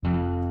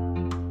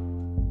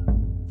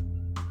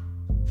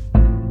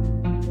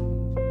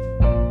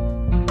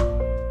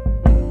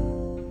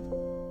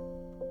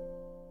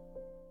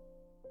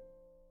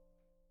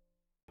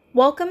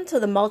Welcome to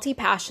the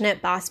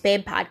Multi-Passionate Boss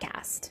Babe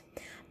podcast.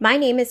 My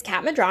name is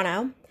Kat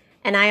Madrano,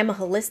 and I am a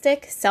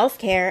holistic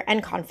self-care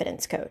and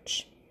confidence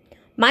coach.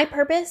 My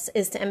purpose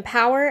is to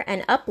empower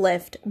and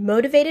uplift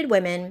motivated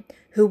women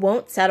who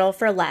won't settle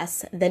for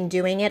less than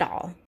doing it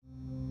all.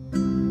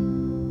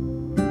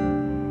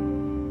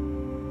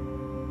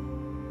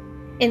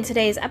 In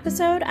today's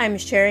episode, I'm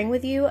sharing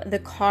with you the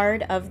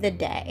card of the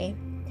day.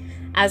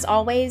 As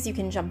always, you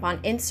can jump on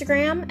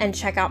Instagram and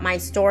check out my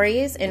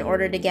stories in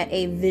order to get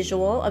a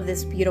visual of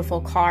this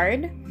beautiful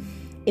card.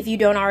 If you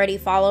don't already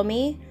follow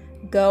me,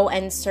 go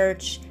and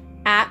search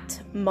at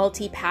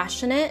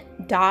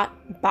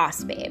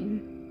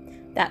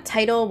multipassionate.bossbabe. That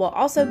title will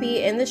also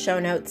be in the show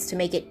notes to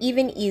make it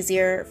even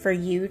easier for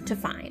you to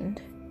find.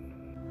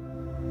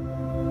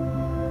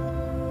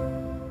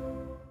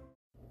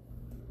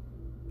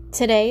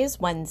 Today is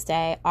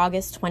Wednesday,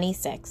 August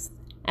 26th,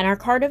 and our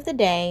card of the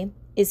day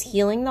is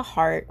Healing the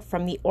Heart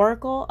from the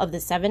Oracle of the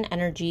Seven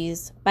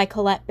Energies by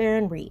Colette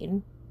Baron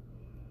Reid.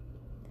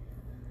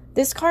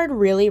 This card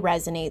really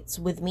resonates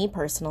with me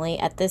personally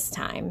at this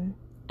time,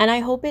 and I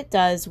hope it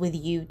does with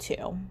you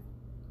too.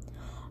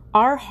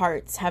 Our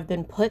hearts have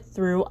been put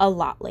through a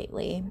lot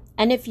lately,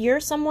 and if you're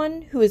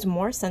someone who is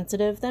more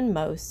sensitive than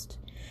most,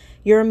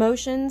 your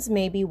emotions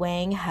may be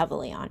weighing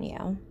heavily on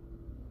you.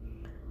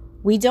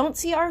 We don't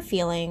see our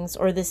feelings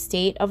or the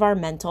state of our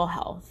mental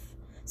health,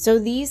 so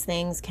these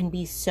things can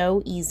be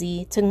so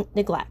easy to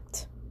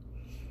neglect.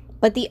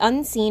 But the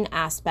unseen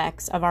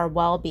aspects of our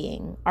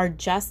well-being are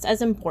just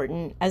as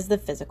important as the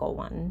physical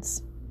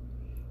ones.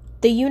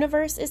 The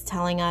universe is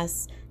telling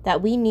us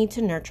that we need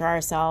to nurture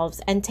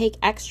ourselves and take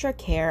extra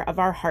care of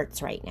our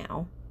hearts right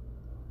now.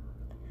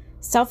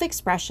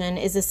 Self-expression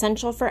is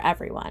essential for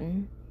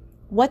everyone.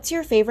 What's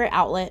your favorite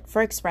outlet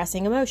for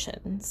expressing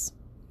emotions?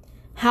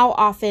 How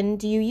often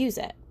do you use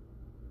it?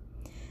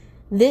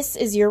 This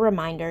is your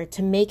reminder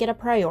to make it a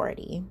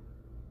priority.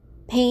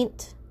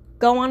 Paint,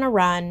 go on a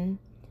run,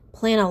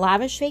 plan a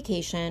lavish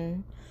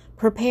vacation,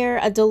 prepare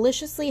a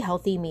deliciously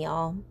healthy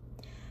meal,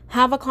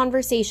 have a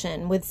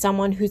conversation with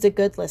someone who's a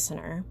good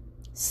listener,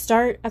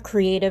 start a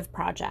creative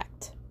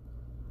project.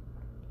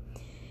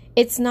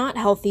 It's not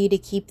healthy to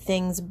keep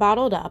things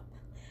bottled up,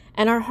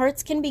 and our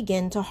hearts can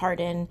begin to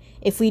harden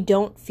if we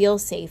don't feel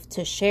safe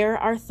to share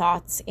our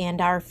thoughts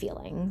and our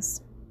feelings.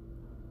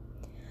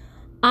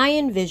 I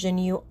envision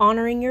you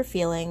honoring your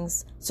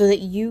feelings so that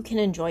you can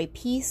enjoy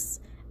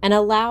peace and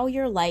allow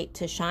your light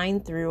to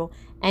shine through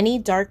any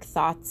dark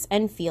thoughts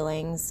and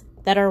feelings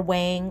that are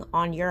weighing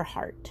on your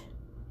heart.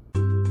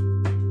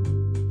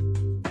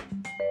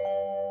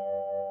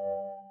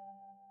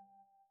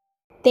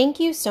 Thank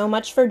you so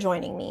much for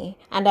joining me,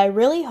 and I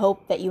really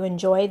hope that you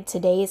enjoyed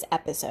today's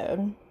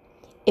episode.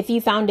 If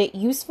you found it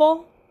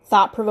useful,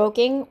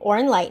 thought-provoking, or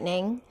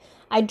enlightening,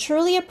 I'd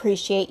truly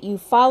appreciate you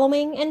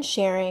following and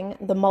sharing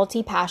the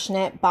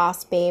Multi-Passionate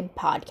Boss Babe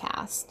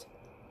podcast.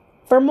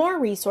 For more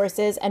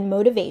resources and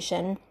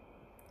motivation,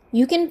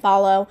 you can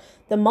follow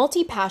the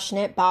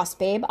Multi-Passionate Boss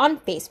Babe on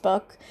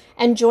Facebook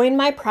and join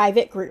my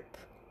private group,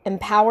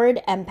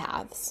 Empowered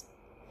Empaths.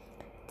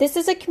 This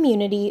is a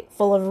community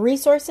full of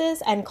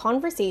resources and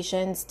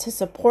conversations to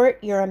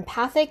support your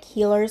empathic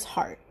healer's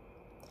heart.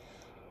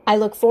 I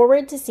look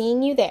forward to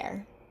seeing you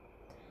there.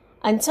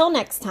 Until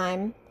next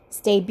time,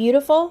 stay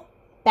beautiful,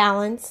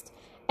 balanced,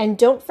 and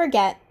don't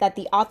forget that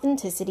the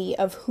authenticity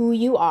of who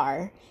you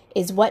are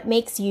is what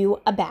makes you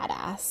a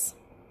badass.